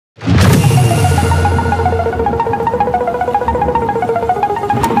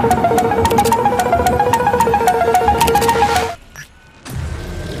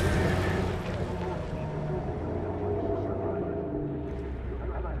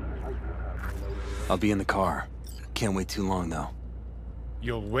I'll be in the car. Can't wait too long, though.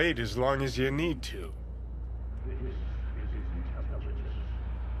 You'll wait as long as you need to.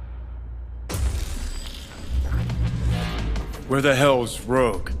 Where the hell's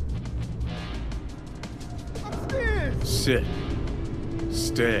Rogue? Upstairs! Sit.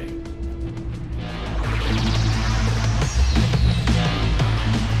 Stay.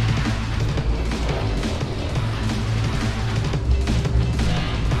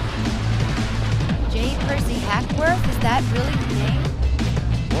 J. Percy Hackworth? Is that really your name?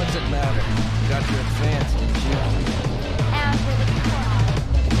 What's it matter? Got your advance, didn't you? And we're looking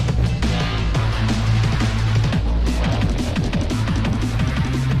for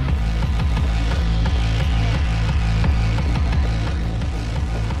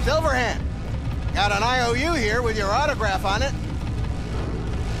Silverhand! Got an IOU here with your autograph on it.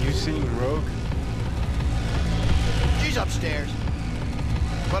 You seen Rogue? She's upstairs.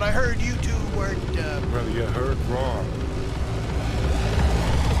 But I heard you two weren't, Well, you heard wrong.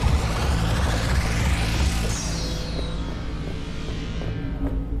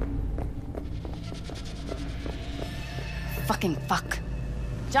 fucking fuck.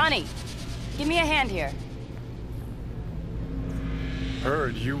 Johnny, give me a hand here.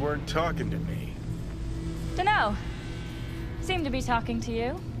 Heard you weren't talking to me. Dunno. Seem to be talking to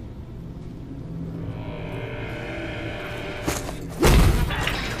you.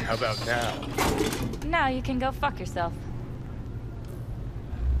 How about now? Now you can go fuck yourself.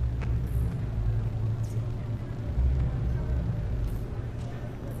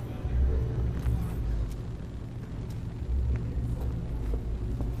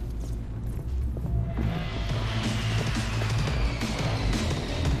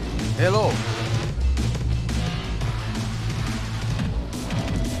 Hello.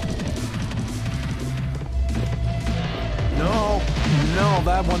 No,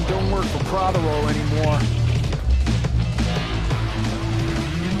 that one don't work for Prothero anymore.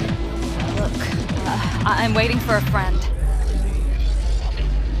 Look, I'm waiting for a friend.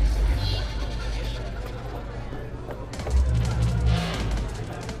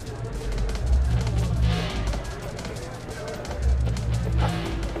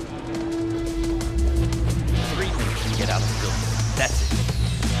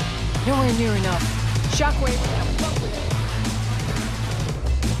 Nowhere near enough. Shockwave.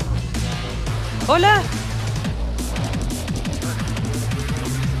 Hola!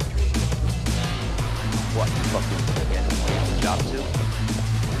 What, you fucking again? Get job too?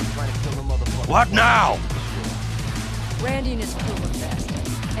 Are you trying to kill the motherfucker? What now? Randy and his crew were fast.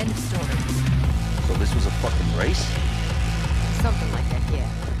 End of story. So this was a fucking race? Something like that, yeah.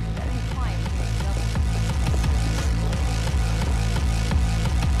 That implying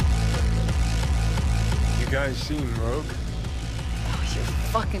You guys seen Rogue? oh, you're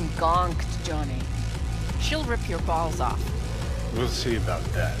fucking gonked, Johnny. She'll rip your balls off. We'll see about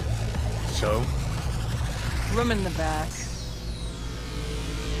that. So? Room in the back.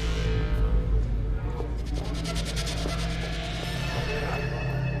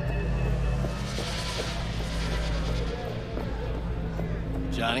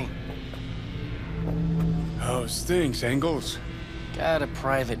 Johnny? How's things, Engels? Got a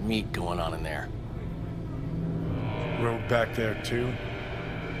private meet going on in there. Rogue back there too?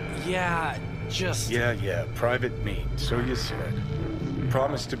 Yeah, just... Yeah, private meet, so you said.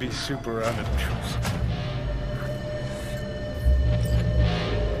 Promised to be super unobtrusive.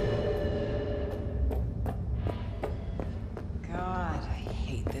 God, I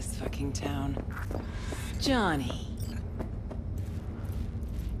hate this fucking town. Johnny.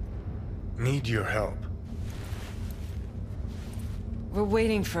 Need your help. We're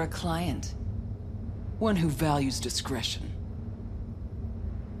waiting for a client. One who values discretion.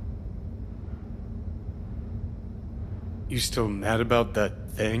 You still mad about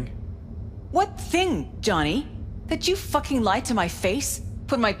that thing? What thing, Johnny? That you fucking lied to my face?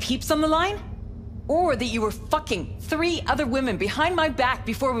 Put my peeps on the line? Or that you were fucking 3 other women behind my back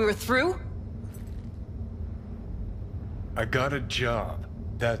before we were through? I got a job.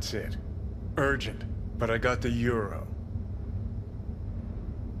 That's it. Urgent, but I got the euro.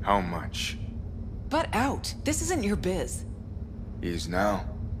 How much? Butt out. This isn't your biz. Is now.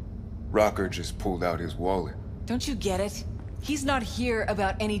 Rocker just pulled out his wallet. Don't you get it? He's not here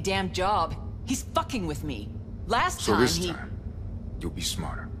about any damn job. He's fucking with me. Last So time this he... time, you'll be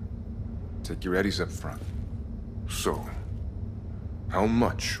smarter. Take your eddies up front. So, how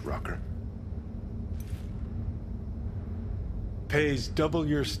much, Rocker? Pays double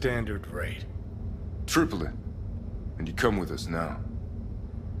your standard rate. Triple it. And you come with us now.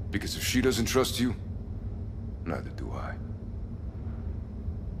 Because if she doesn't trust you, neither do I.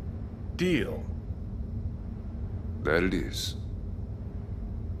 Deal. That it is.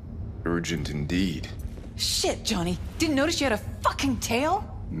 Urgent indeed. Shit, Johnny. Didn't notice you had a fucking tail?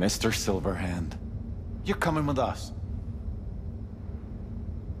 Mr. Silverhand, you're coming with us.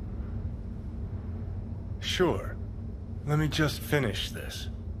 Sure. Let me just finish this.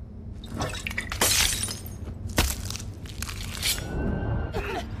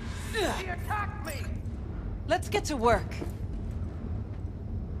 He attacked me! Let's get to work.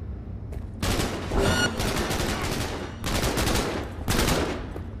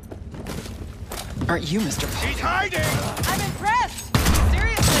 Aren't you Mr. Punk? He's hiding! I'm impressed!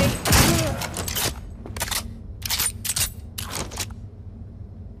 Seriously!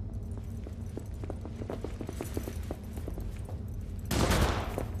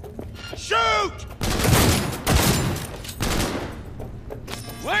 Shoot!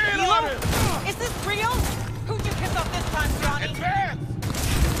 Lay it on him! Is this real? Who'd you piss off this time, Johnny? Advance!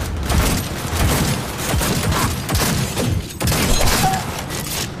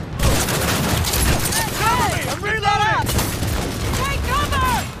 Good! I'm Keep reloading! that up! Take cover!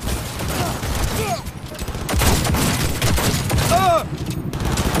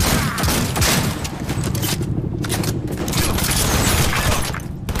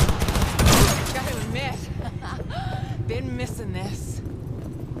 Gotta admit, been missing this.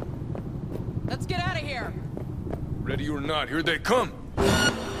 Let's get out of here. Ready or not, here they come.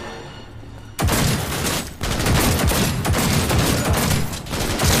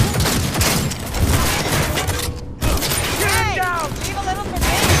 Hey, leave a little for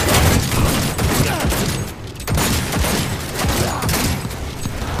me.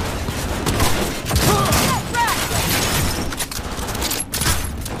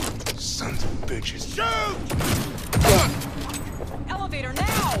 Sons of bitches. Shoot! Elevator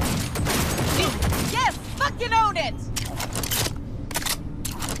now! Yes, fucking own it!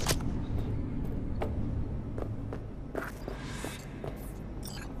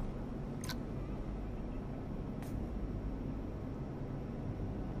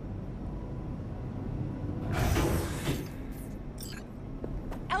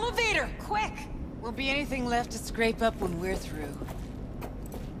 Elevator, quick! Won't be anything left to scrape up when we're through.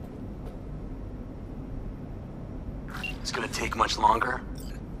 It's gonna take much longer?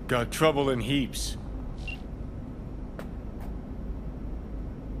 Got trouble in heaps.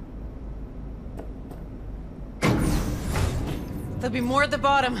 There'll be more at the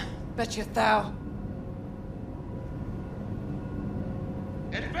bottom, bet you thou.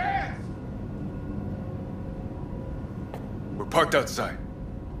 Advance! We're parked outside.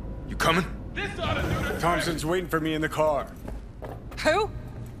 You coming? This ought to do the Thompson's waiting for me in the car. Who?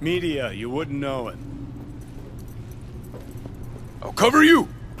 Media, you wouldn't know it. I'll cover you!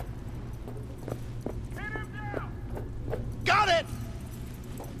 Got it!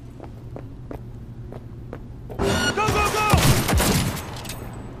 Go, go, go!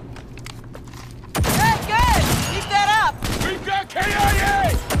 Good, good! Keep that up! We've got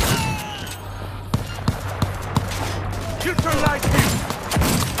KIA! Neutralize him!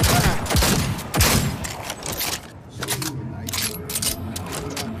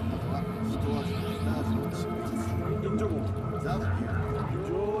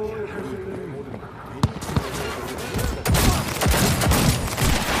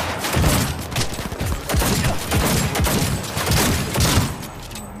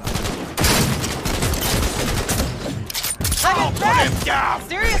 I'm impressed! down!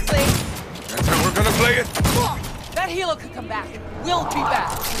 Seriously! That's how we're gonna play it? That helo could come back. We'll be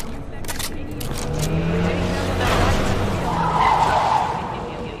back.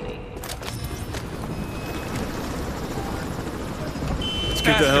 Let's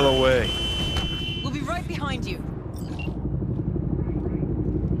get the hell away. We'll be right behind you.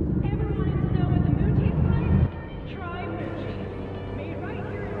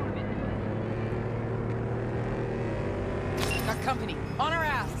 Got company. On our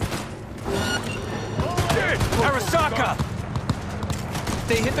ass. Arasaka! If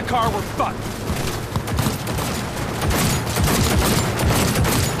they hit the car, we're fucked.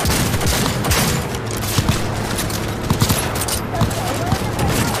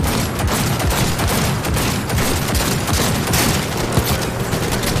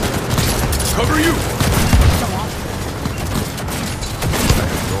 Cover you!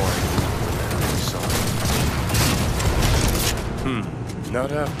 Not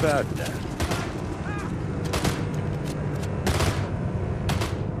half bad then.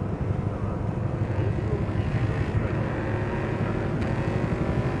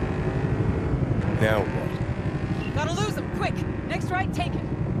 Now what? Gotta lose him, quick! Next right, take it!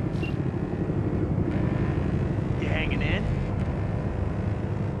 You hanging in?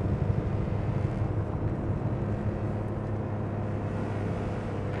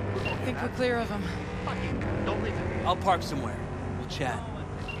 think we're clear of them. Don't leave it. I'll park somewhere. We'll chat.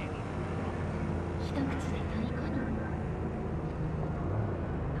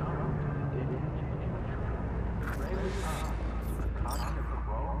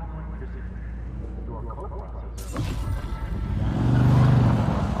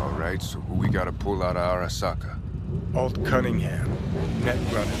 All right, so who we gotta pull out of Arasaka? Alt Cunningham, net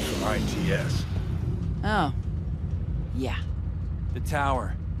runner from ITS. Oh. Yeah. The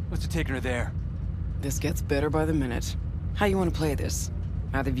tower. What's it taking her there? This gets better by the minute. How you want to play this?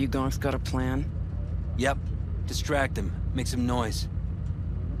 Either of you gonks got a plan? Yep. Distract him. Make some noise.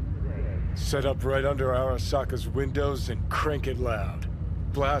 Set up right under Arasaka's windows and crank it loud.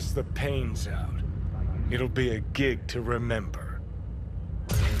 Blast the panes out. It'll be a gig to remember.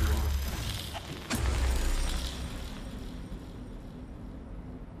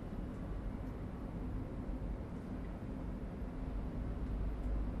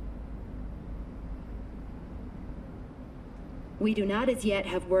 We do not as yet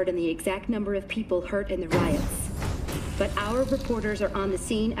have word on the exact number of people hurt in the riots. But our reporters are on the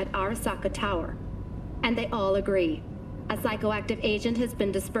scene at Arasaka Tower. And they all agree. A psychoactive agent has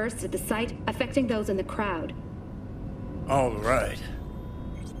been dispersed at the site, affecting those in the crowd. All right.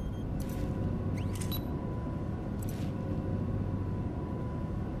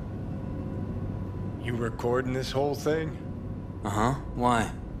 You recording this whole thing? Uh-huh.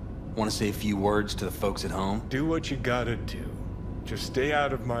 Why? Want to say a few words to the folks at home? Do what you gotta do. Just stay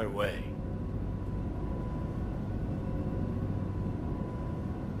out of my way.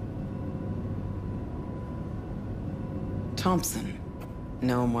 Thompson.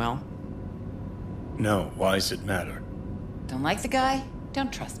 Know him well? No, why's it matter? Don't like the guy?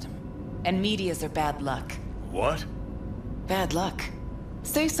 Don't trust him. And medias are bad luck. What? Bad luck.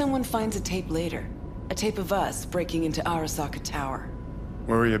 Say someone finds a tape later. A tape of us breaking into Arasaka Tower.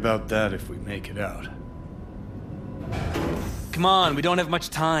 Worry about that if we make it out. Come on, we don't have much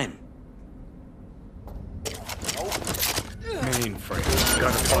time. Mainframe.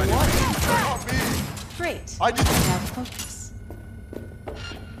 Gotta find a mainframe. Great. I just... Now focus.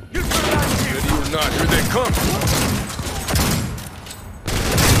 Ready or not, here they come!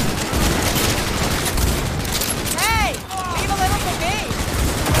 Hey! Leave a little for me!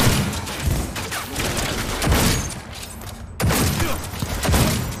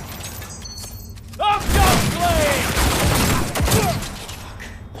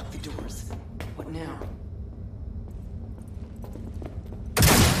 The doors. What now?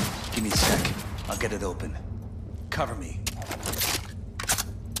 Give me a sec. I'll get it open. Cover me.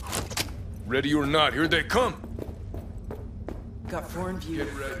 Ready or not, here they come! Got four in view.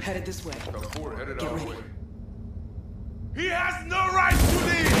 Get ready. Headed this way. The four headed Get our ready. way. He has no right to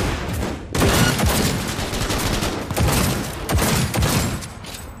leave!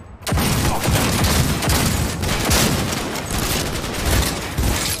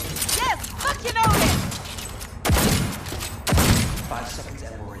 Yes! Fucking own it! 5 seconds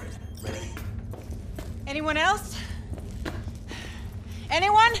and we're in. Ready? Anyone else?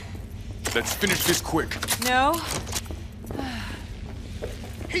 Anyone? Let's finish this quick. No?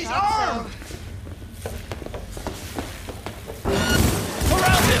 He's Thought armed!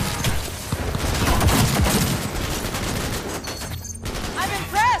 Around him! I'm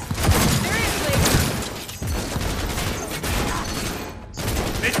impressed! Seriously!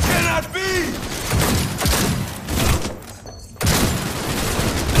 It cannot be!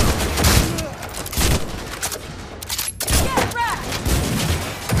 Get wrecked!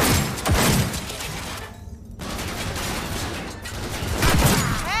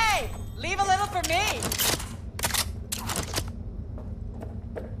 Hey! Leave a little for me!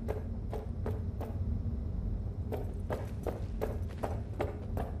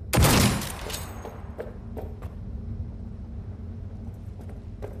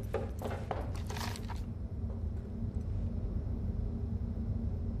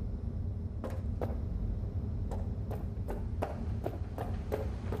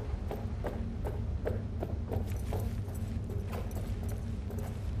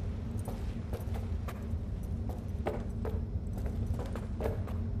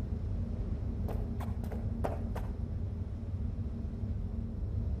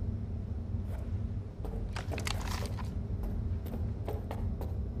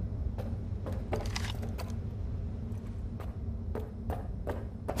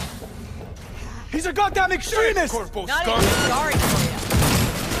 He's a goddamn extremist! Corpo Not scum! even sorry for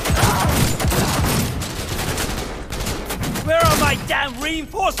Where are my damn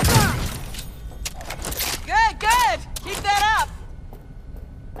reinforcements? you! Good, good! Keep that up!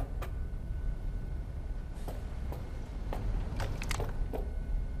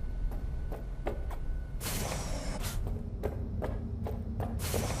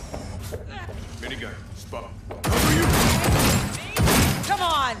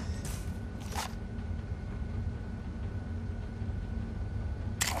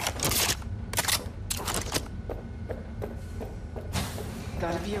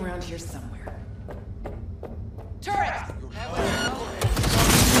 be around here somewhere. Turret!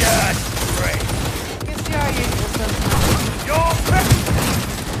 Yes! Great! Guess you are useful sometimes.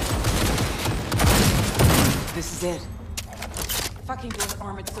 This is it. Fucking door's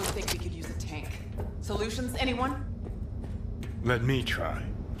armored so thick we could use a tank. Solutions, anyone? Let me try.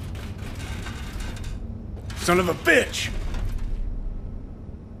 Son of a bitch!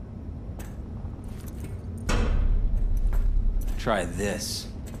 Try this.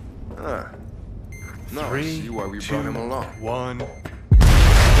 Ah. Now I 3, see why we 2, brought him along. 1.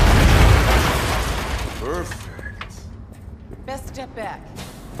 Perfect. Best step back.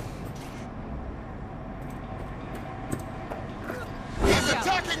 He's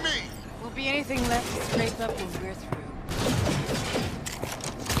attacking me! Will be anything left to scrape up when we're through.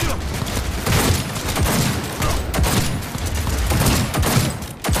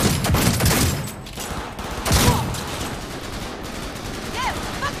 Yeah,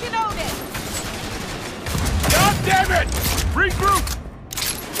 fucking own it! God damn it! Regroup!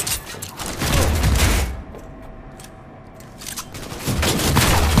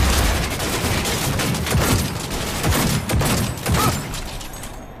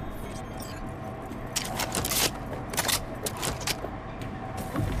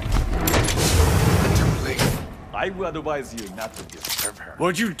 I would advise you not to disturb her.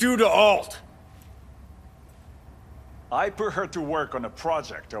 What'd you do to Alt? I put her to work on a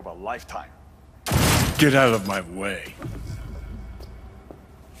project of a lifetime. Get out of my way.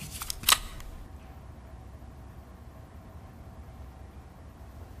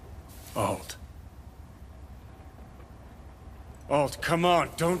 Alt. Alt, come on,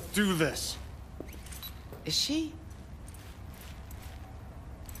 don't do this. Is she?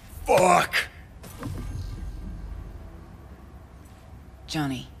 Fuck!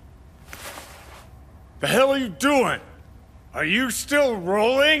 Johnny. The hell are you doing? Are you still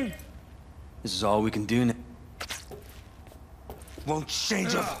rolling? This is all we can do now. Won't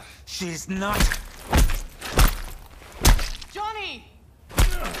change her. She's not. Johnny!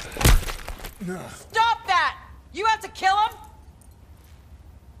 Stop that! You have to kill him?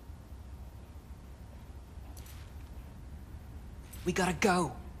 We gotta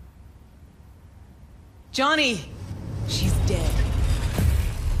go. Johnny! She's dead.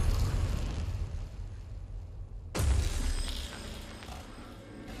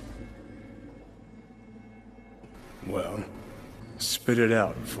 Well, spit it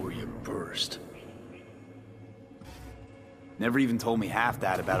out before you burst. Never even told me half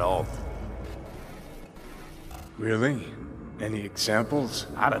that about Alt. Really? Any examples?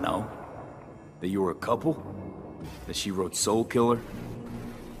 I don't know. That you were a couple? That she wrote Soul Killer?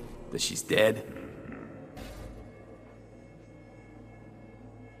 That she's dead?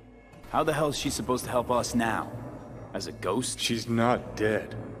 How the hell is she supposed to help us now? As a ghost? She's not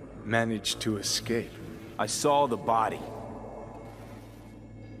dead. Managed to escape. I saw the body.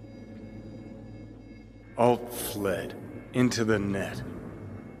 Alt fled. Into the net.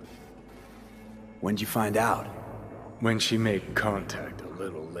 When'd you find out? When she made contact a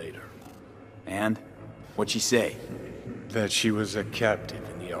little later. And? What'd she say? That she was a captive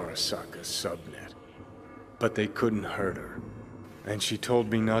in the Arasaka subnet. But they couldn't hurt her. And she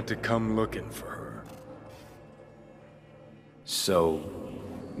told me not to come looking for her. So,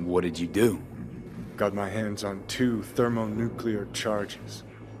 what did you do? Got my hands on 2 thermonuclear charges.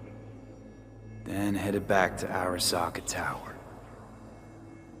 Then headed back to Arasaka Tower.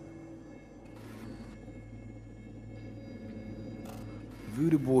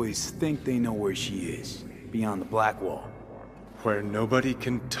 Voodoo boys think they know where she is, beyond the Black Wall. Where nobody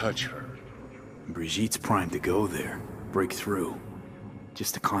can touch her. Brigitte's primed to go there, break through.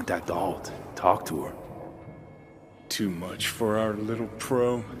 Just to contact Alt, talk to her. Too much for our little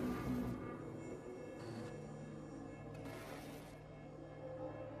pro.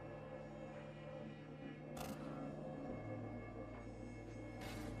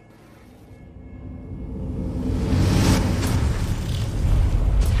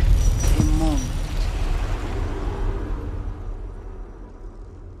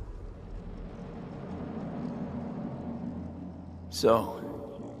 So,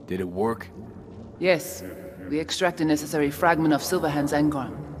 did it work? Yes. We extract the necessary fragment of Silverhand's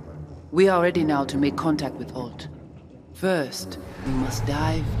engram. We are ready now to make contact with Alt. First, we must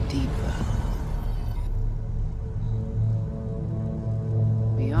dive deeper.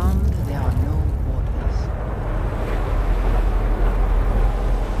 Beyond, there are no borders.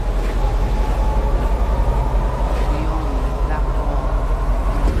 Beyond the Black Wall.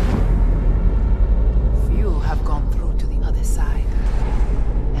 Few have gone through to the other side,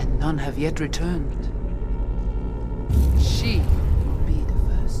 and none have yet returned. She will be the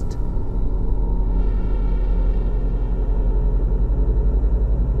first.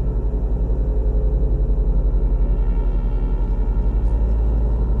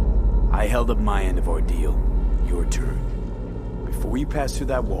 held up my end of our deal. Your turn. Before you pass through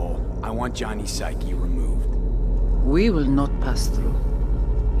that wall, I want Johnny's psyche removed. We will not pass through.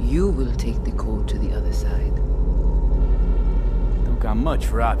 You will take the code to the other side. Don't got much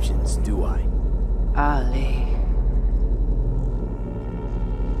for options, do I? Ale.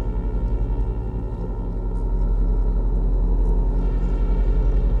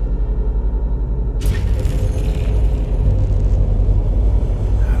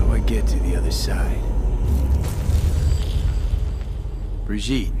 How do I get to the other side?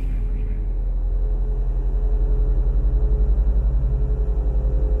 Brigitte.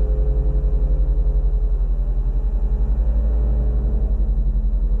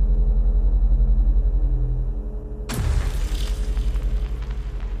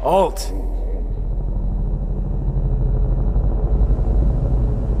 Alt!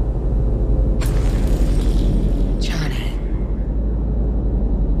 Johnny.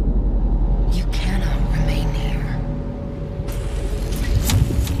 You cannot remain here.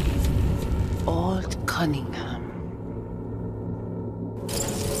 Alt Cunningham.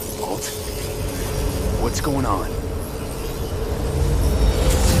 Alt? What's going on?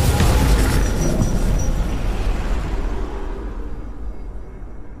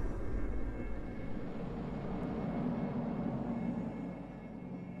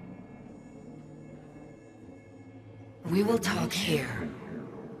 We will talk here.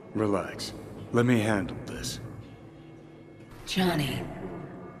 Relax. Let me handle this. Johnny.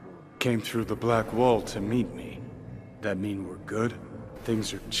 Came through the black wall to meet me. That mean we're good?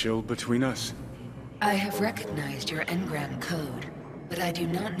 Things are chill between us? I have recognized your engram code, but I do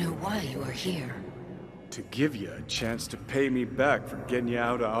not know why you are here. To give you a chance to pay me back for getting you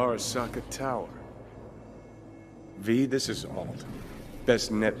out of Arasaka Tower. V, this is Alt. Best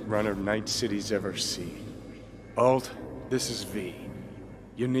net runner Night City's ever seen. Alt, this is V.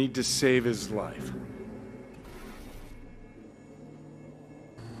 You need to save his life.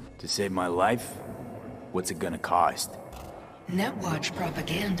 To save my life? What's it gonna cost? Netwatch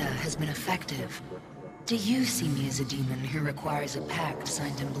propaganda has been effective. Do you see me as a demon who requires a pact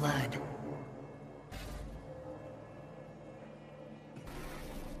signed in blood?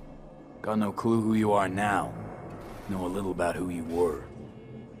 Got no clue who you are now. Know a little about who you were.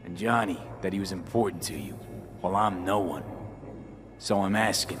 And Johnny, that he was important to you. Well, I'm no one. So I'm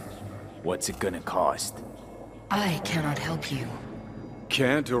asking, what's it gonna cost? I cannot help you.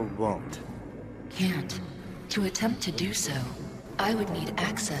 Can't or won't? Can't. To attempt to do so, I would need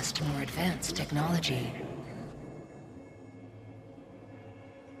access to more advanced technology.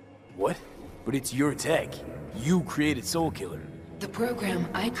 What? But it's your tech. You created Soulkiller. The program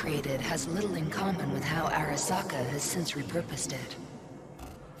I created has little in common with how Arasaka has since repurposed it.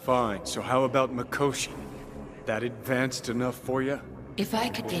 Fine, so how about Mikoshi? That advanced enough for you? If I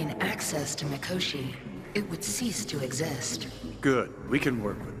could gain access to Mikoshi, it would cease to exist. Good, we can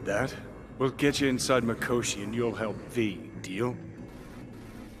work with that. We'll get you inside Mikoshi and you'll help V, deal?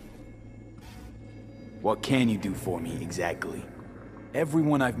 What can you do for me, exactly?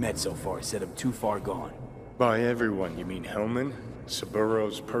 Everyone I've met so far said I'm too far gone. By everyone, you mean Hellman?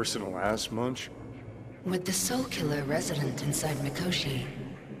 Saburo's personal ass munch? With the Soulkiller resident inside Mikoshi,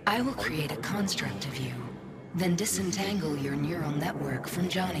 I will create a construct of you, then disentangle your neural network from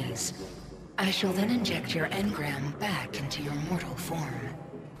Johnny's. I shall then inject your engram back into your mortal form.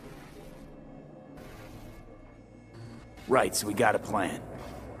 Right, so we got a plan.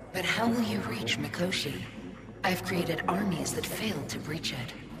 But how will you reach Mikoshi? I've created armies that failed to breach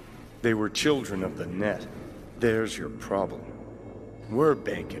it. They were children of the net. There's your problem. We're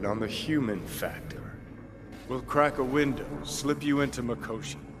banking on the human factor. We'll crack a window, slip you into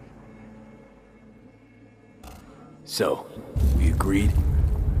Mikoshi. So, we agreed?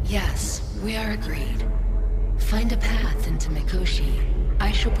 Yes, we are agreed. Find a path into Mikoshi.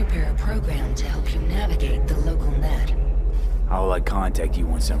 I shall prepare a program to help you navigate the local net. How will I contact you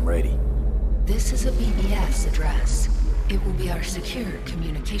once I'm ready? This is a BBS address. It will be our secure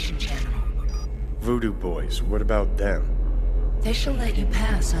communication channel. Voodoo boys, what about them? They shall let you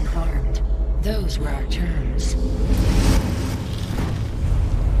pass unharmed. Those were our terms.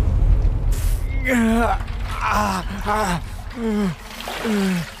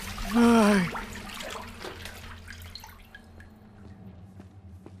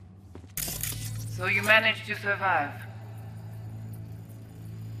 So you managed to survive?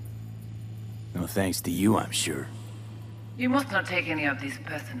 No thanks to you, I'm sure. You must not take any of this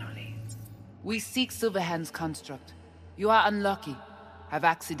personally. We seek Silverhand's construct. You are unlucky. Have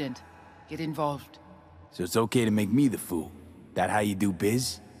accident. Get involved. So it's okay to make me the fool? That how you do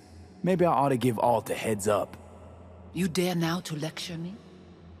biz? Maybe I ought to give Alt a heads up. You dare now to lecture me?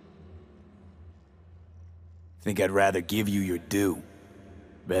 Think I'd rather give you your due.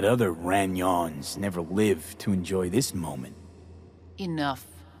 Bet other Ranyons never lived to enjoy this moment. Enough.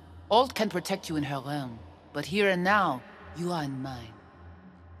 Alt can protect you in her realm, but here and now, you are in mine.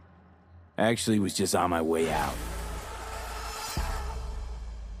 Actually was just on my way out.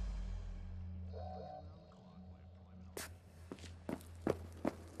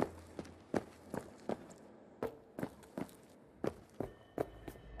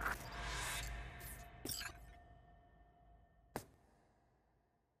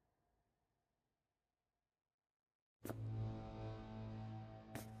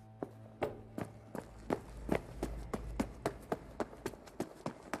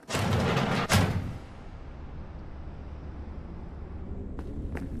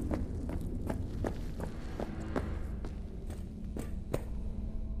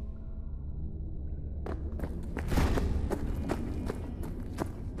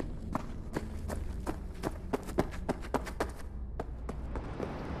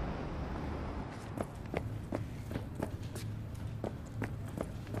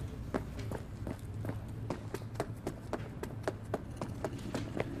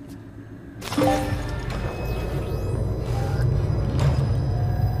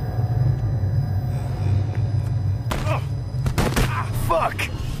 Fuck!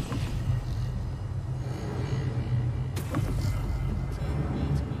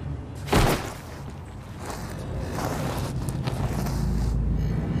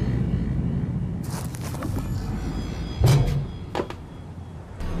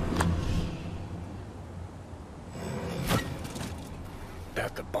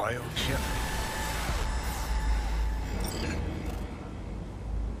 That the biochip?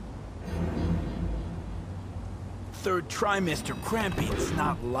 Third trimester cramping's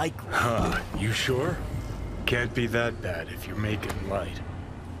not likely. Huh, you sure? Can't be that bad if you're making light.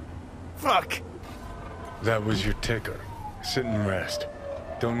 Fuck! That was your ticker. Sit and rest.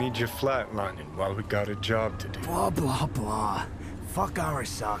 Don't need you flatlining while we got a job to do. Blah, blah, blah. Fuck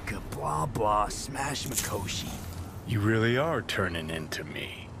Arasaka, blah, blah, smash Mikoshi. You really are turning into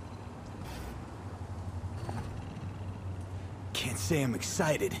me. Can't say I'm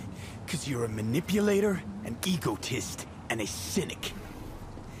excited, because you're a manipulator, an egotist, and a cynic.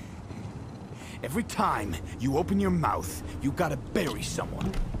 Every time you open your mouth, you gotta bury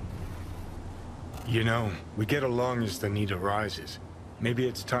someone. You know, we get along as the need arises. Maybe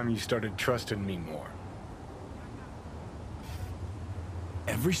it's time you started trusting me more.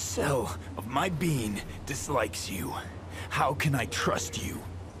 Every cell of my being dislikes you. How can I trust you?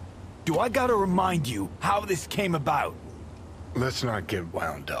 Do I gotta remind you how this came about? Let's not get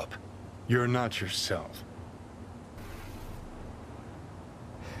wound up. You're not yourself.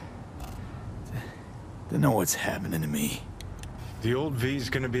 Don't know what's happening to me. The old V's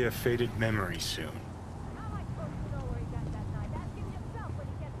gonna be a faded memory soon.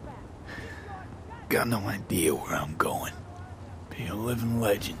 Got no idea where I'm going. Be a living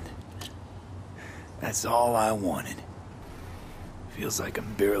legend. That's all I wanted. Feels like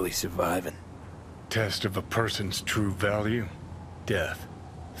I'm barely surviving. Test of a person's true value? Death.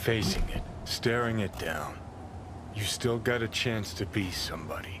 Facing it, staring it down. You still got a chance to be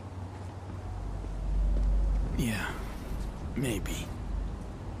somebody. Yeah, maybe.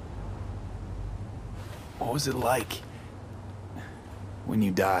 What was it like when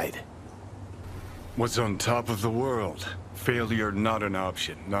you died? What's on top of the world? Failure not an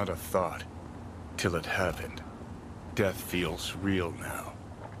option, not a thought. Till it happened. Death feels real now.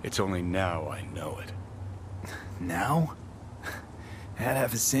 It's only now I know it. Now? Had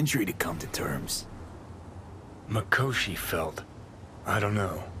half a century to come to terms. Mikoshi felt, I don't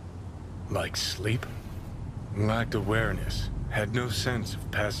know, like sleep? Lacked awareness, had no sense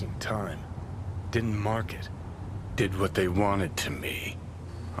of passing time. Didn't mark it. Did what they wanted to me.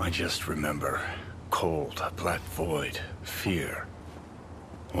 I just remember cold, a black void, fear.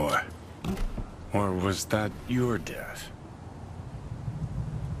 Or was that your death?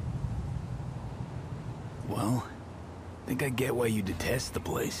 Well, I think I get why you detest the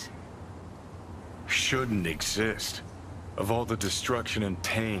place. Shouldn't exist. Of all the destruction and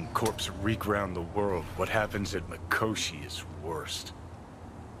pain corpses wreak round the world, what happens at Mikoshi is worst.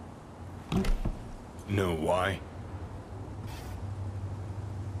 Know why?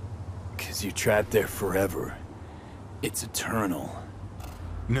 'Cause you're trapped there forever. It's eternal.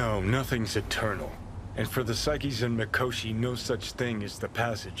 No, nothing's eternal. And for the psyches in Mikoshi, no such thing as the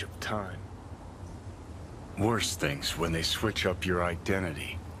passage of time. Worse things when they switch up your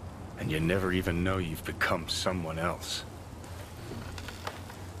identity, and you never even know you've become someone else.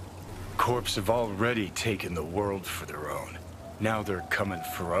 Corps have already taken the world for their own. Now they're coming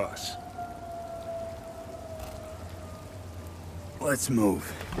for us. Let's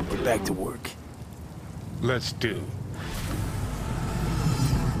move. Get back to work. Let's do.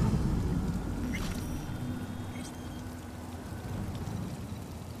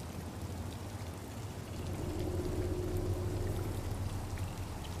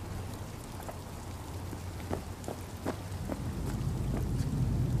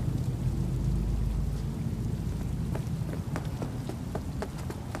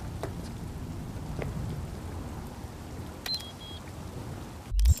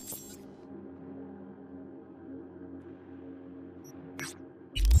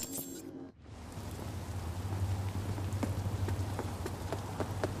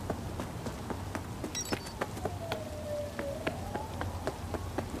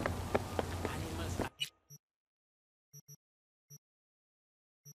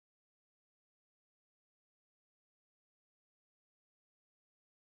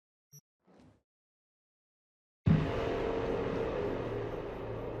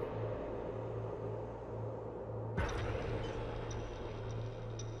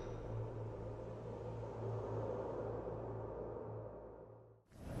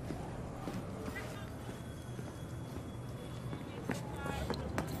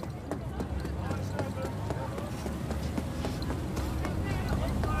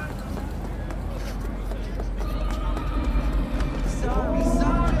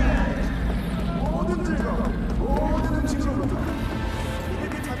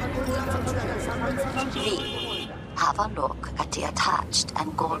 Have a look at the attached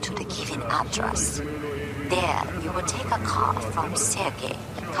and go to the given address. There, you will take a car from Sergei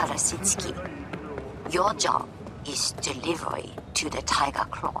Karasitsky. Your job is delivery to the Tiger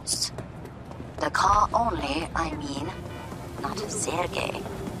Claws. The car only, I mean, not Sergei.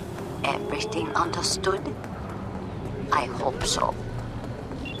 Everything understood? I hope so.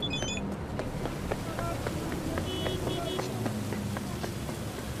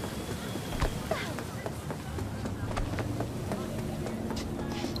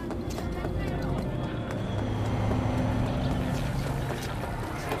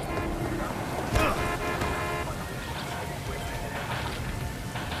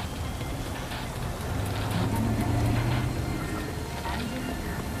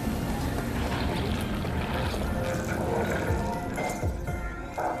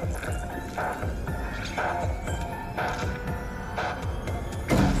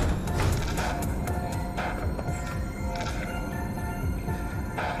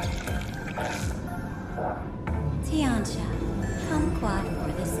 Kumquat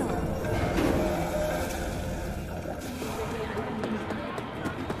for the soul.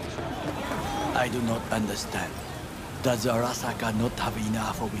 I do not understand. Does Arasaka not have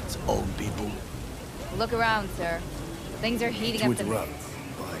enough of its own people? Look around, sir. Things are heating up the interrupt,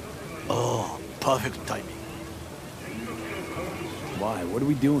 but... Oh, perfect timing. Why? What are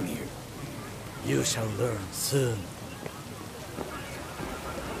we doing here? You shall learn soon.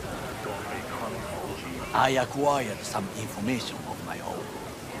 I acquired some information of my own.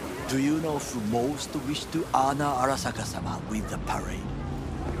 Do you know who most wished to honor Arasaka-sama with the parade?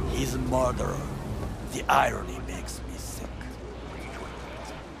 His murderer. The irony makes me sick.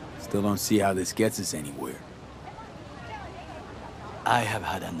 Still don't see how this gets us anywhere. I have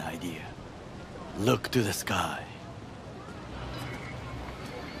had an idea. Look to the sky.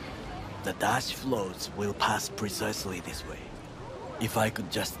 The dash floats will pass precisely this way. If I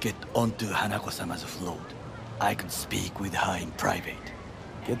could just get onto Hanako-sama's float, I could speak with her in private.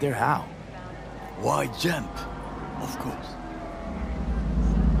 Get there how? Why jump? Of course.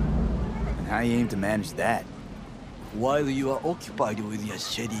 And how you aim to manage that? While you are occupied with your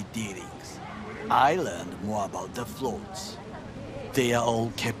shady dealings, I learned more about the floats. They are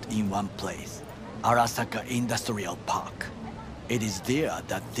all kept in one place, Arasaka Industrial Park. It is there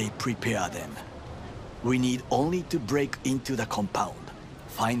that they prepare them. We need only to break into the compound,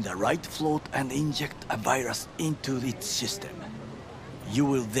 find the right float and inject a virus into its system. You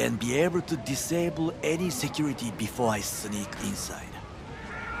will then be able to disable any security before I sneak inside.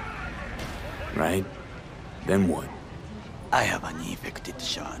 Right? Then what? I have an infected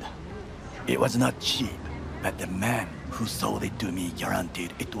shard. It was not cheap, but the man who sold it to me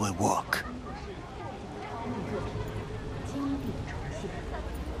guaranteed it will work.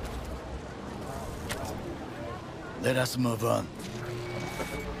 Let us move on.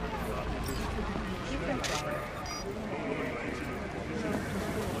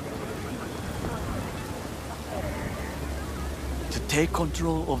 To take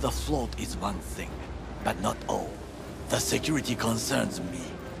control of the float is one thing, but not all. The security concerns me,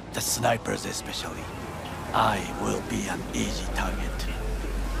 the snipers especially. I will be an easy target.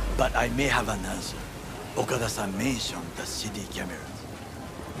 But I may have an answer. Okada-san mentioned the city cameras.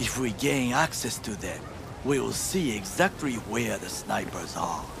 If we gain access to them, we will see exactly where the snipers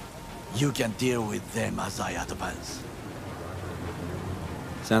are. You can deal with them as I advance.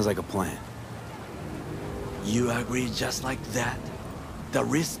 Sounds like a plan. You agree just like that? The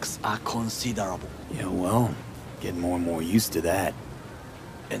risks are considerable. Yeah, well, getting more and more used to that.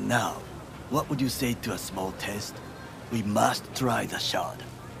 And now, what would you say to a small test? We must try the shot.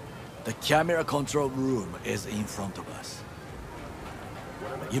 The camera control room is in front of us.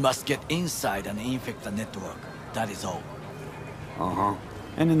 You must get inside and infect the network. That is all. Uh-huh.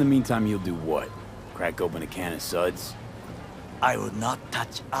 And in the meantime, you'll do what? Crack open a can of suds? I will not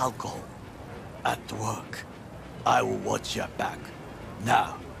touch alcohol. At work, I will watch your back.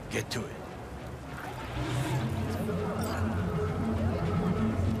 Now, get to it.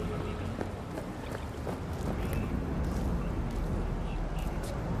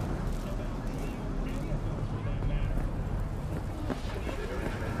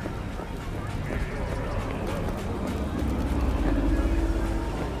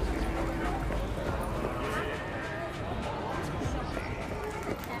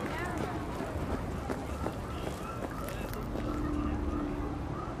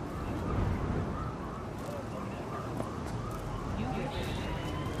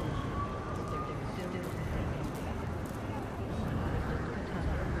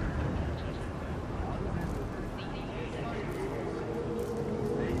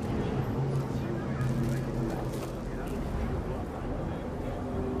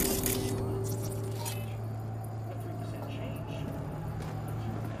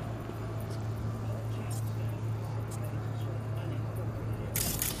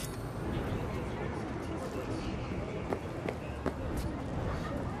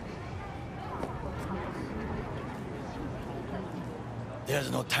 There's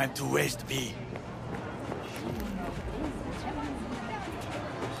no time to waste, B.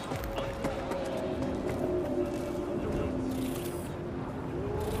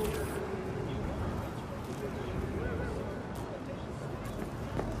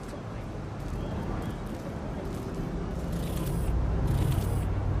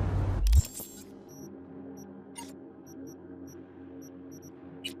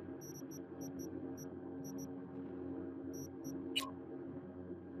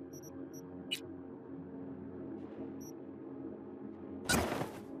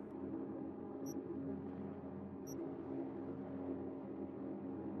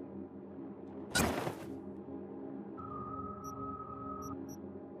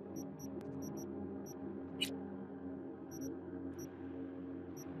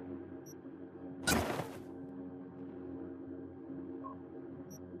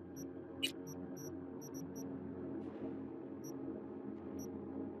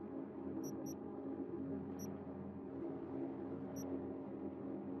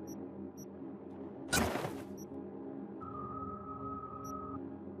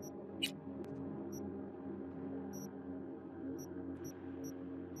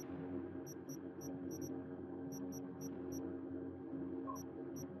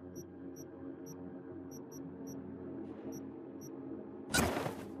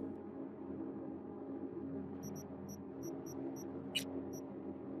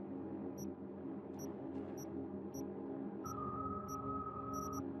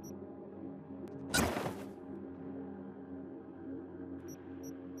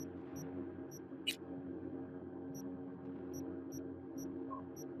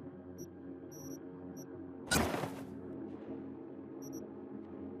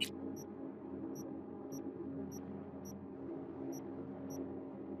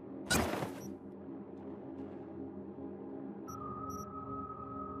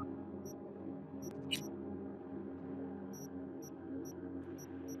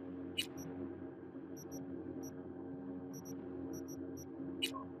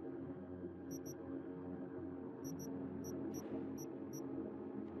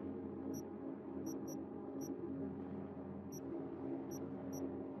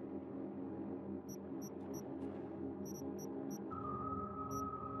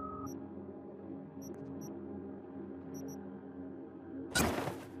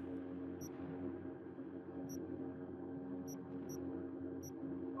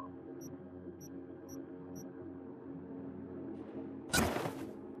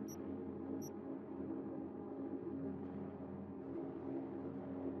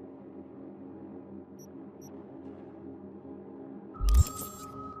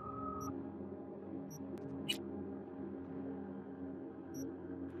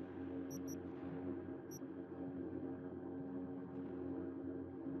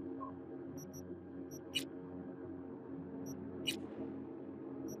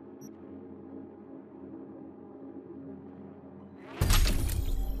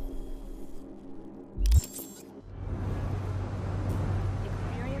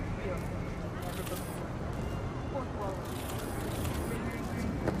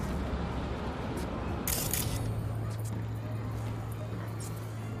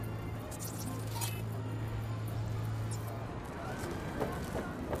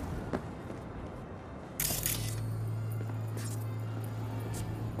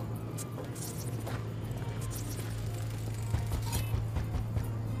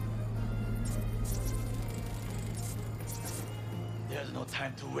 There's no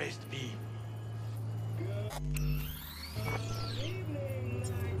time to waste, V.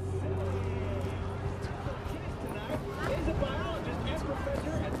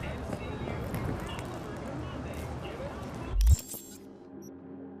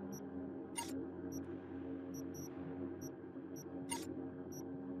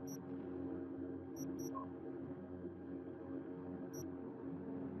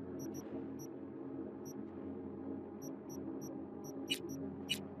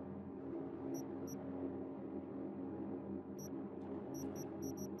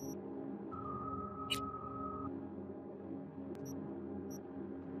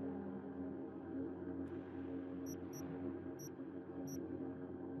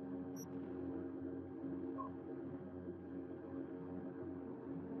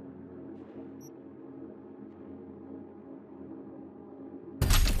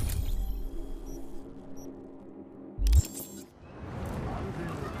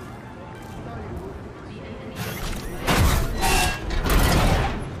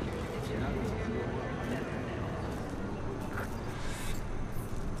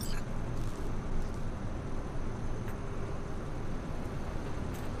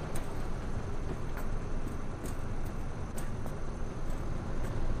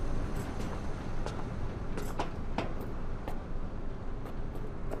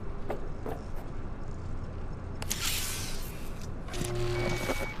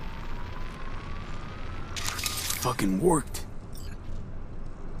 Fucking worked.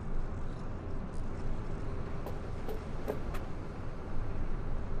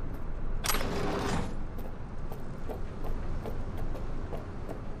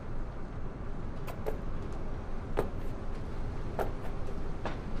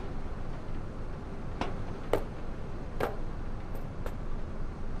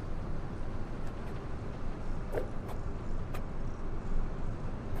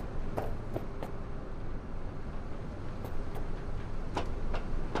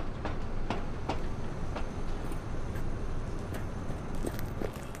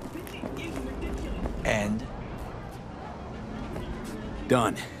 And?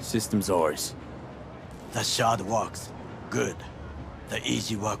 Done. System's ours. The shard works. Good. The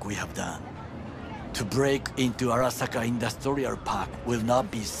easy work we have done. To break into Arasaka Industrial Park will not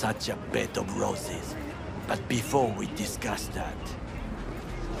be such a bed of roses. But before we discuss that...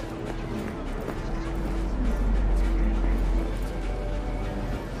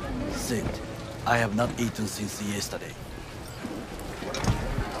 Sid, I have not eaten since yesterday.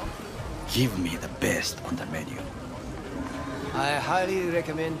 Give me the best on the menu. I highly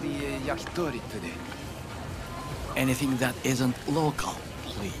recommend the yakitori today. Anything that isn't local,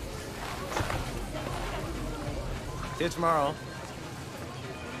 please. See you tomorrow.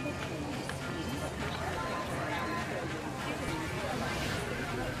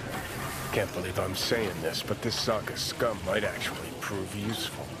 Can't believe I'm saying this, but this Saka scum might actually prove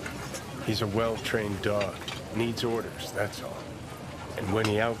useful. He's a well-trained dog. Needs orders, that's all. And when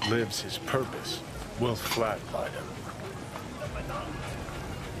he outlives his purpose, we'll flatline him.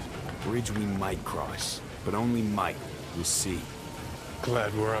 Bridge we might cross, but only might. We'll see.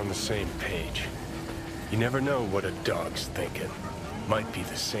 Glad we're on the same page. You never know what a dog's thinking. Might be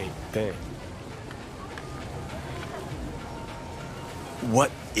the same thing.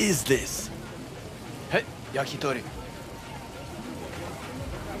 What is this? Hey, yakitori.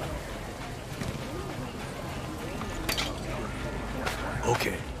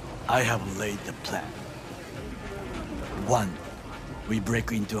 Okay, I have laid the plan. 1. We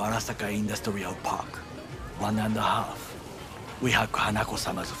break into Arasaka Industrial Park. 1.5. We hack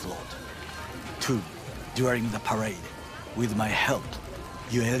Hanako-sama's float. 2. During the parade, with my help,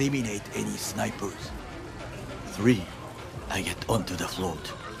 you eliminate any snipers. 3. I get onto the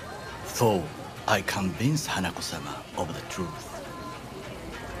float. 4. I convince Hanako-sama of the truth.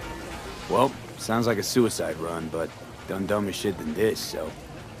 Well, sounds like a suicide run, but done dumber shit than this, so...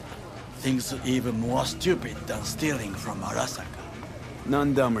 Things even more stupid than stealing from Arasaka.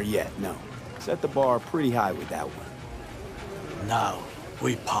 None dumber yet, no. Set the bar pretty high with that one. Now,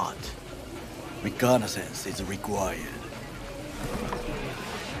 we part. Reconnaissance is required.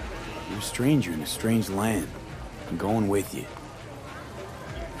 You're a stranger in a strange land. I'm going with you.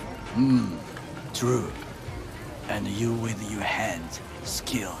 True. And you with your hands,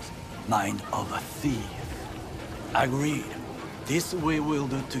 skills, mind of a thief. Agreed. This we will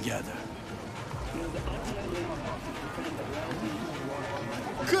do together.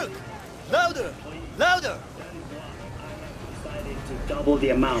 Cook! Louder! Louder! To double the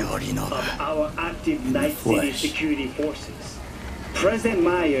amount of our active night city security forces. President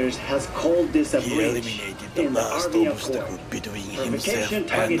Myers has called this a He breach eliminated the in the last Army obstacle Accord. between Provocation himself and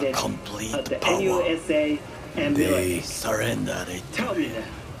targeted complete at the power. NUSA and They military. surrendered it. Tell me now,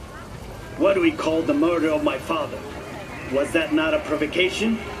 what do we call the murder of my father? Was that not a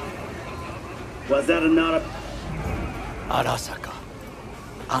provocation? Was that not a... Arasaka,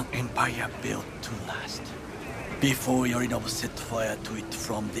 an empire built to last. Before Yorinobu set fire to it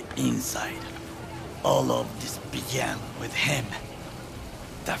from the inside, all of this began with him.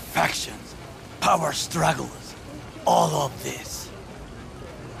 The factions, power struggles, all of this.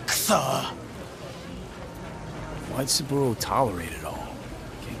 Kusa! Why'd Saburo tolerate it all?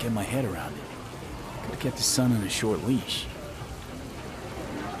 Can't get my head around it. Could've kept his son on a short leash.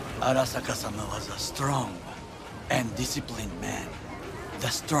 Arasaka-sama was a strong and disciplined man. The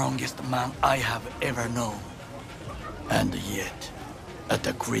strongest man I have ever known. And yet, at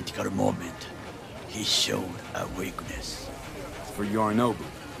a critical moment, he showed a weakness. For Yorinobu?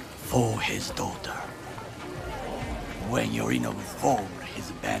 For his daughter. When Yorinobu formed his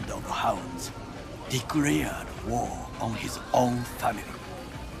band of hounds, declared war on his own family,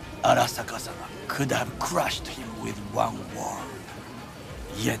 Arasaka-sama could have crushed him with one word.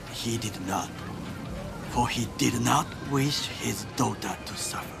 Yet he did not. For he did not wish his daughter to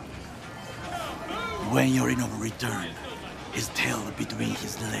suffer. When Yorinobu returned, his tail between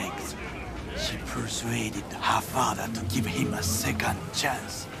his legs, she persuaded her father to give him a second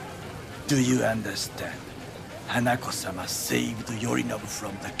chance. Do you understand? Hanako-sama saved Yorinobu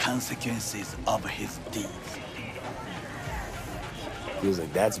from the consequences of his deeds. Feels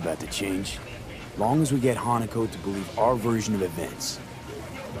like that's about to change. Long as we get Hanako to believe our version of events.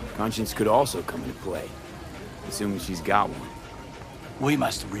 Conscience could also come into play, assuming she's got one. We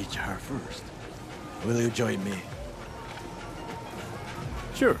must reach her first. Will you join me?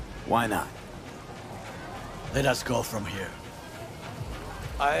 Sure, why not? Let us go from here.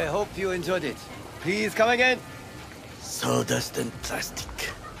 I hope you enjoyed it. Please come again. Sawdust and plastic.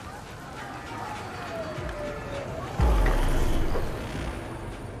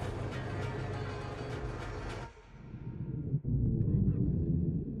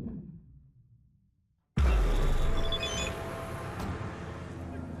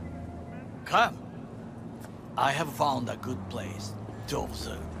 Come. I have found a good place to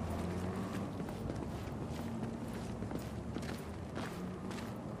observe.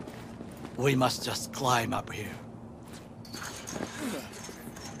 We must just climb up here.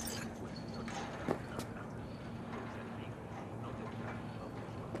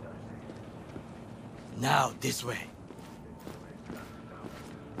 Now, this way.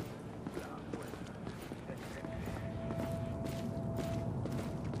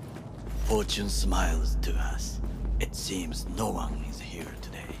 Fortune smiles to us. It seems no one is here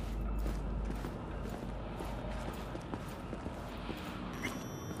today.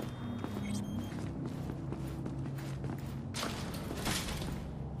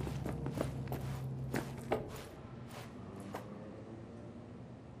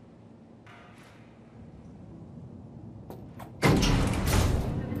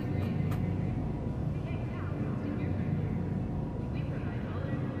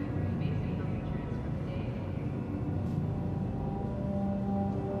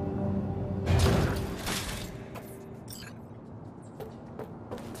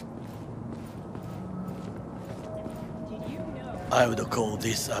 I would call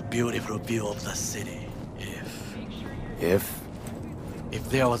this a beautiful view of the city, if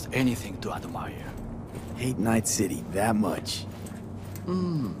there was anything to admire. Hate Night City that much.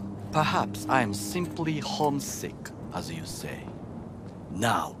 Perhaps I am simply homesick, as you say.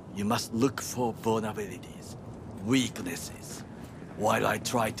 Now, you must look for vulnerabilities, weaknesses, while I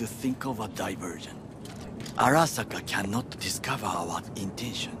try to think of a diversion. Arasaka cannot discover our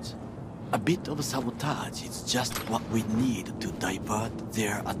intentions. A bit of sabotage is just what we need to divert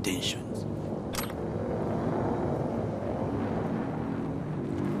their attentions.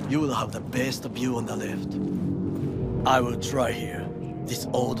 You will have the best view on the left. I will try here. This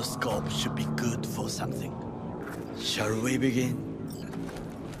old scope should be good for something. Shall we begin?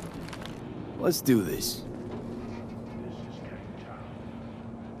 Let's do this.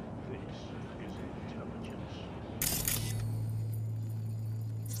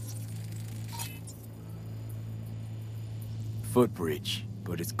 Footbridge,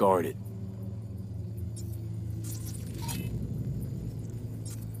 but it's guarded.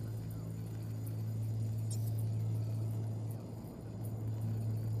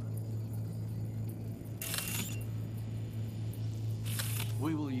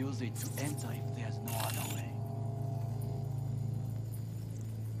 We will use it to enter if there's no other way.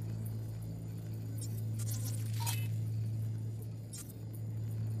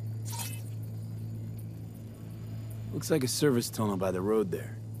 Looks like a service tunnel by the road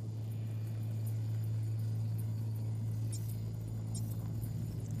there.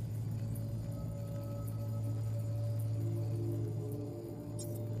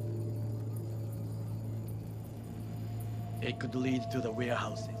 It could lead to the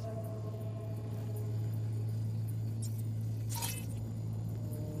warehouses.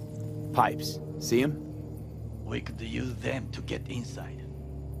 Pipes. See them? We could use them to get inside.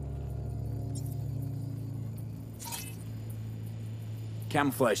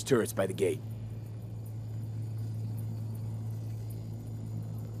 Camouflage turrets by the gate.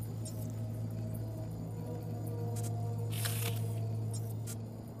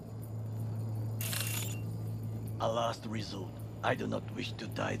 A last resort. I do not wish to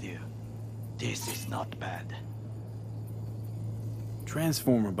die there. This is not bad.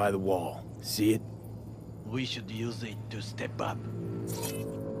 Transformer by the wall. See it? We should use it to step up.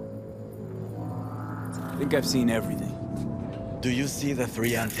 I think I've seen everything. Do you see the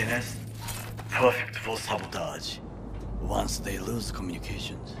 3 antennas? Perfect for sabotage. Once they lose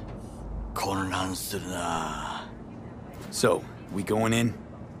communications. So, we going in?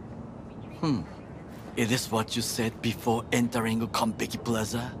 Is this what you said before entering Konpeki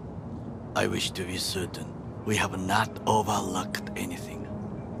Plaza? I wish to be certain we have not overlooked anything.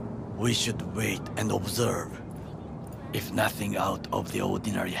 We should wait and observe. If nothing out of the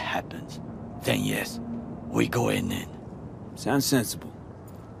ordinary happens, then yes, we go in. Sounds sensible.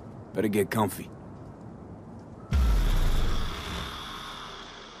 Better get comfy.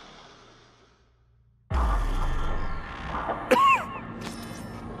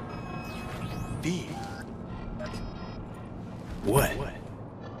 V. What?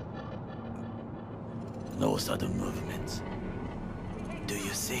 No sudden movements. Do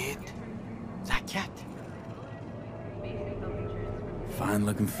you see it? The cat.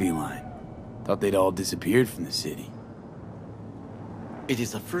 Fine-looking feline. Thought they'd all disappeared from the city. It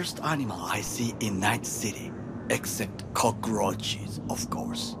is the first animal I see in Night City, except cockroaches, of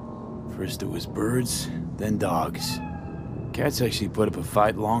course. First it was birds, then dogs. Cats actually put up a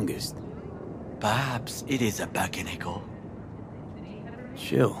fight longest. Perhaps it is a bakeneko.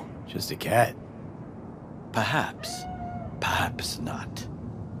 Chill, just a cat. Perhaps. Perhaps not.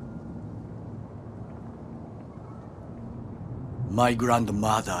 My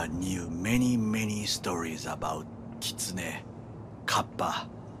grandmother knew many stories about kitsune, kappa,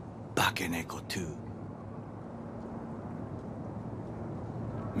 bakeneko too.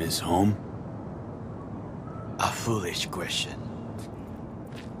 Miss home? A foolish question.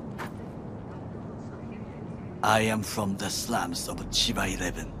 I am from the slums of Chiba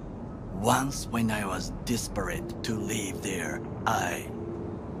 11. Once when I was desperate to live there,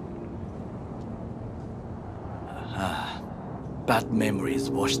 bad memories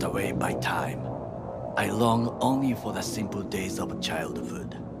washed away by time. I long only for the simple days of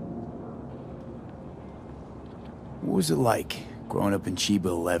childhood. What was it like, growing up in Chiba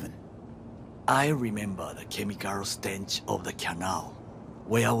 11? I remember the chemical stench of the canal,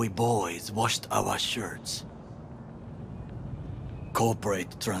 where we boys washed our shirts. Corporate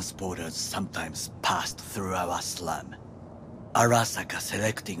transporters sometimes passed through our slum, Arasaka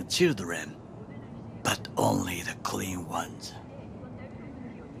selecting children, but only the clean ones.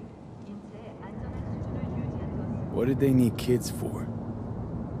 What did they need kids for?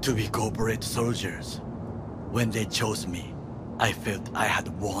 To be corporate soldiers. When they chose me, I felt I had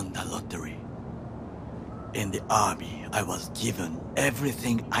won the lottery. In the army, I was given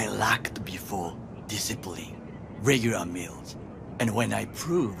everything I lacked before: discipline, regular meals, and when I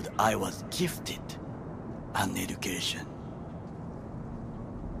proved I was gifted, an education.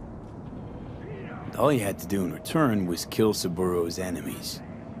 All you had to do in return was kill Saburo's enemies.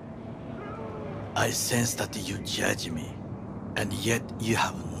 I sense that you judge me, and yet you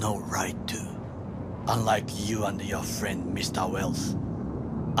have no right to. Unlike you and your friend Mr. Wells,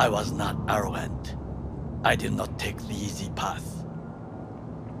 I was not arrogant. I did not take the easy path.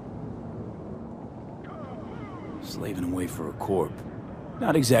 Slaving away for a corp.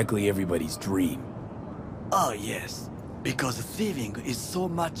 Not exactly everybody's dream. Oh yes, because thieving is so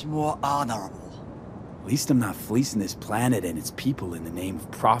much more honorable. At least I'm not fleecing this planet and its people in the name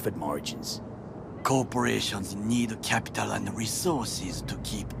of profit margins. Corporations need capital and resources to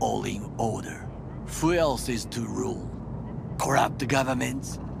keep all in order. Who else is to rule? Corrupt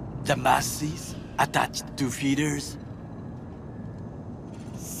governments? The masses? Attached to feeders?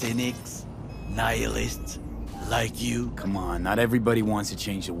 Cynics? Nihilists? Like you? Come on, not everybody wants to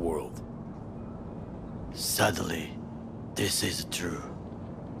change the world. Sadly, this is true.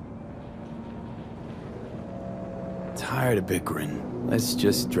 Tired of bickering. Let's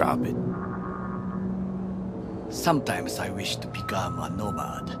just drop it. Sometimes I wish to become a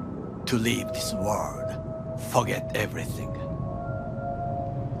nomad, to leave this world, forget everything.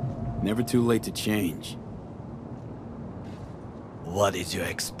 Never too late to change. What is your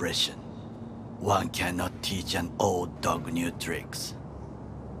expression? One cannot teach an old dog new tricks.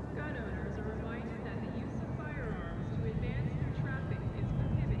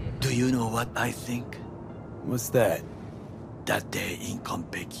 Do you know what I think? What's that? That day in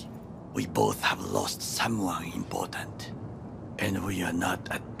Konpeki, we both have lost someone important. And we are not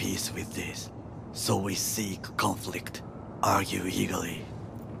at peace with this. So we seek conflict, argue eagerly.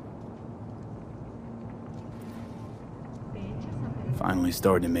 Finally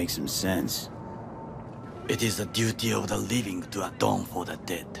starting to make some sense. It is the duty of the living to atone for the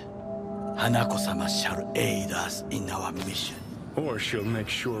dead. Hanako-sama shall aid us in our mission. Or she'll make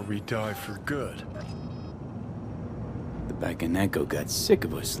sure we die for good. The Bakaneko got sick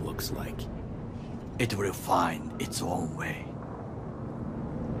of us, looks like. It will find its own way.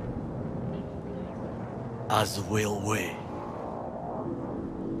 As will we.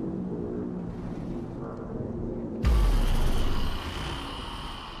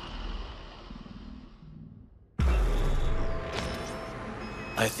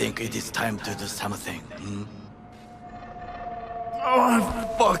 I think it is time to do something.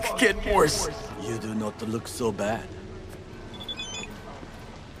 Oh, fuck, getting worse. You do not look so bad.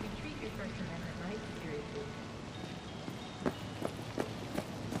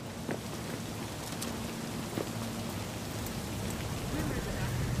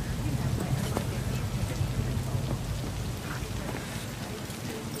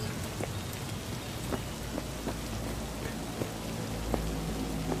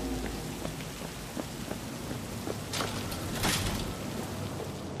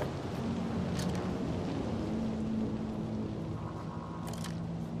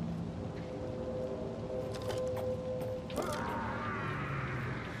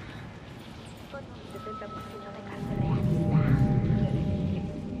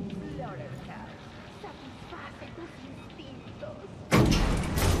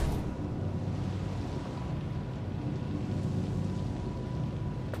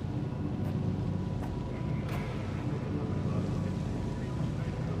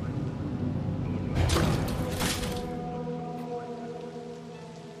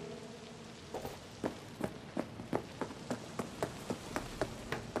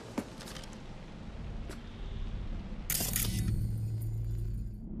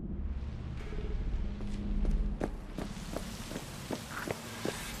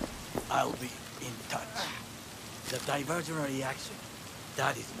 I'll be in touch. The diversionary reaction,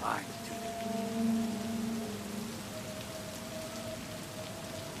 that is mine too.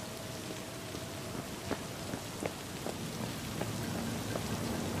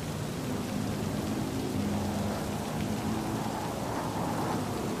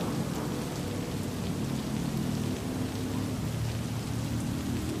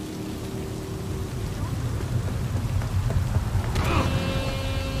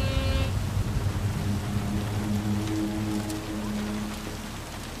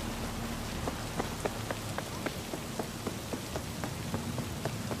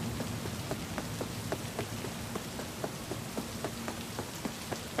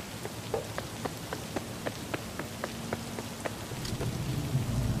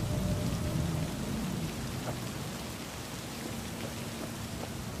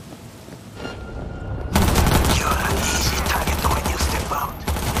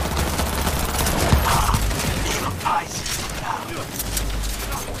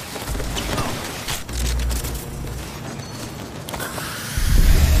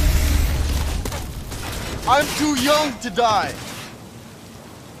 I'm too young to die.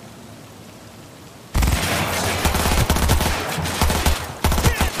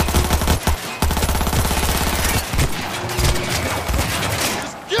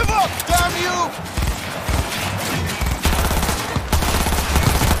 Just give up, damn you!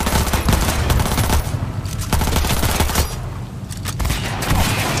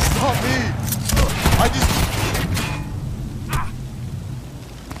 Not me. I just...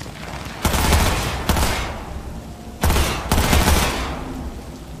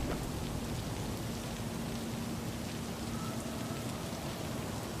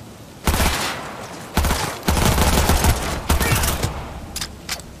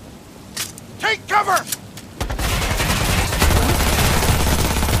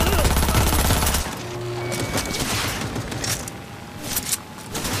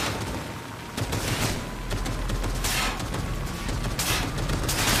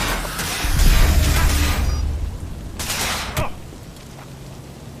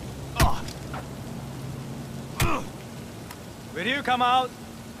 Will you come out?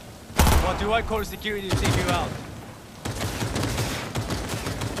 Or do I call security to take you out?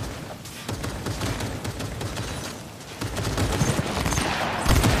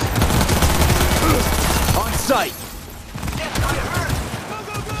 On sight! Yes, I heard!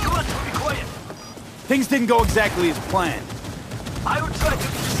 You want to be quiet. Things didn't go exactly as planned. I will try to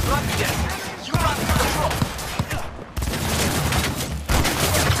distract them. You run to the front.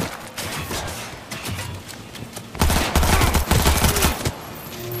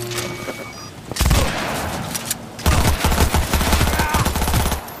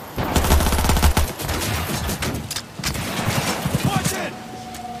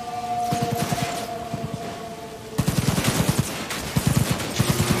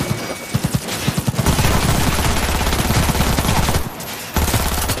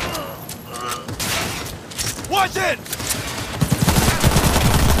 Watch it!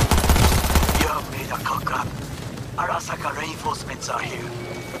 You have made a cock-up. Arasaka reinforcements are here.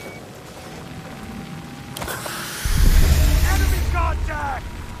 Enemy contact!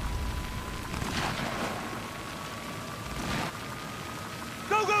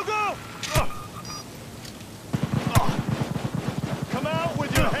 Go, go, go! Come out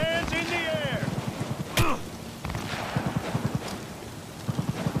with your hands in the air!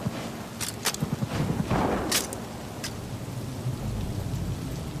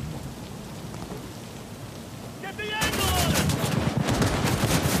 Get the angle on it!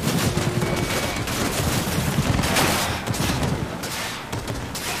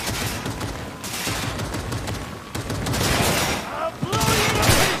 I'll blow you to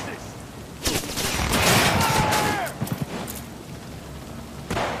pieces! Fire!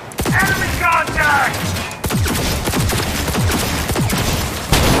 Enemy contact!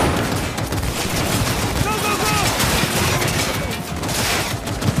 Go, go, go!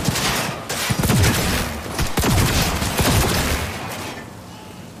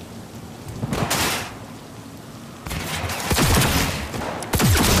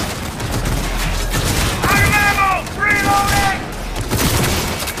 Out of ammo! Reloading!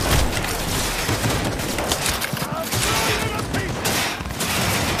 I'll blow you to pieces!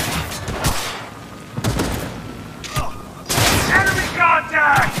 Enemy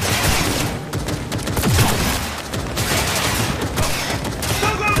contact! Go,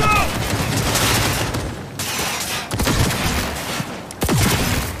 go, go!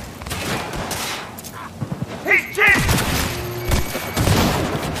 He's kicked!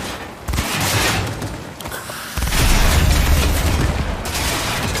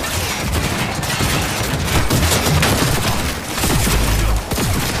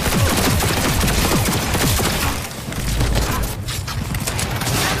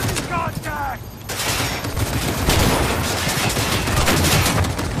 Enemy contact!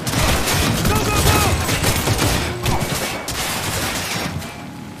 Go, go, go!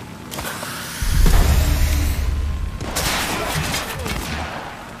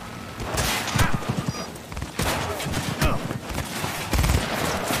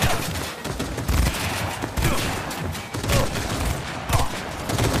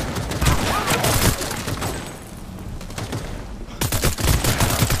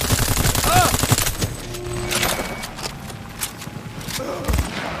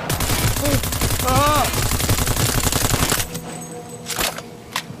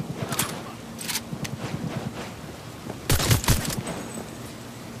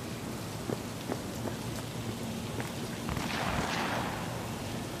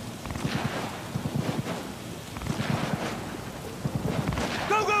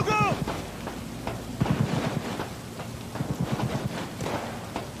 Go, go, go!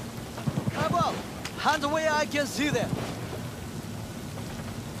 Come on! Hands away, I can see them!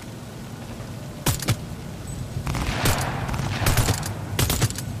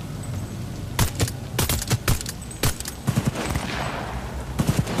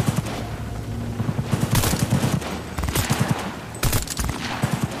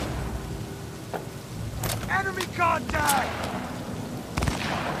 Enemy contact!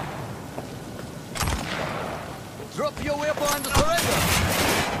 Drop your weapon and surrender!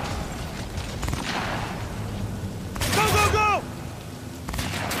 Go, go, go!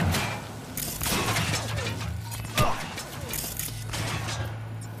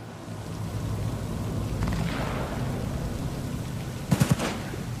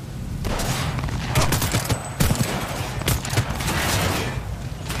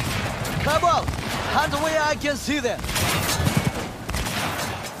 Come on! Hands away, I can see them!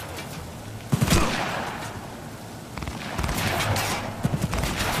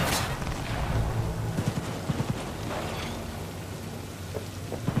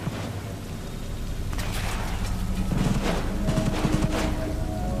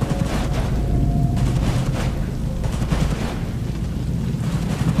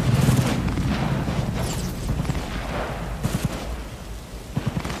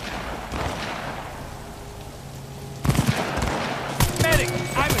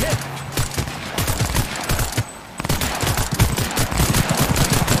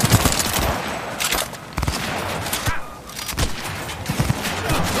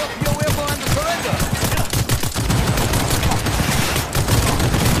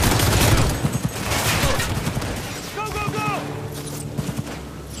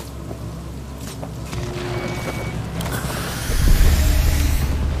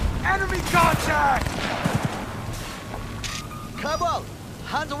 Enemy contact! Come on!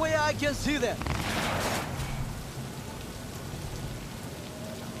 Hands where I can see them!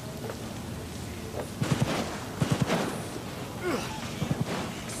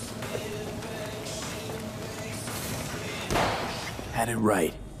 Had it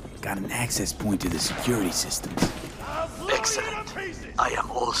right. Got an access point to the security systems. Excellent. I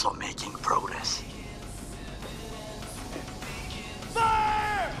am also making progress.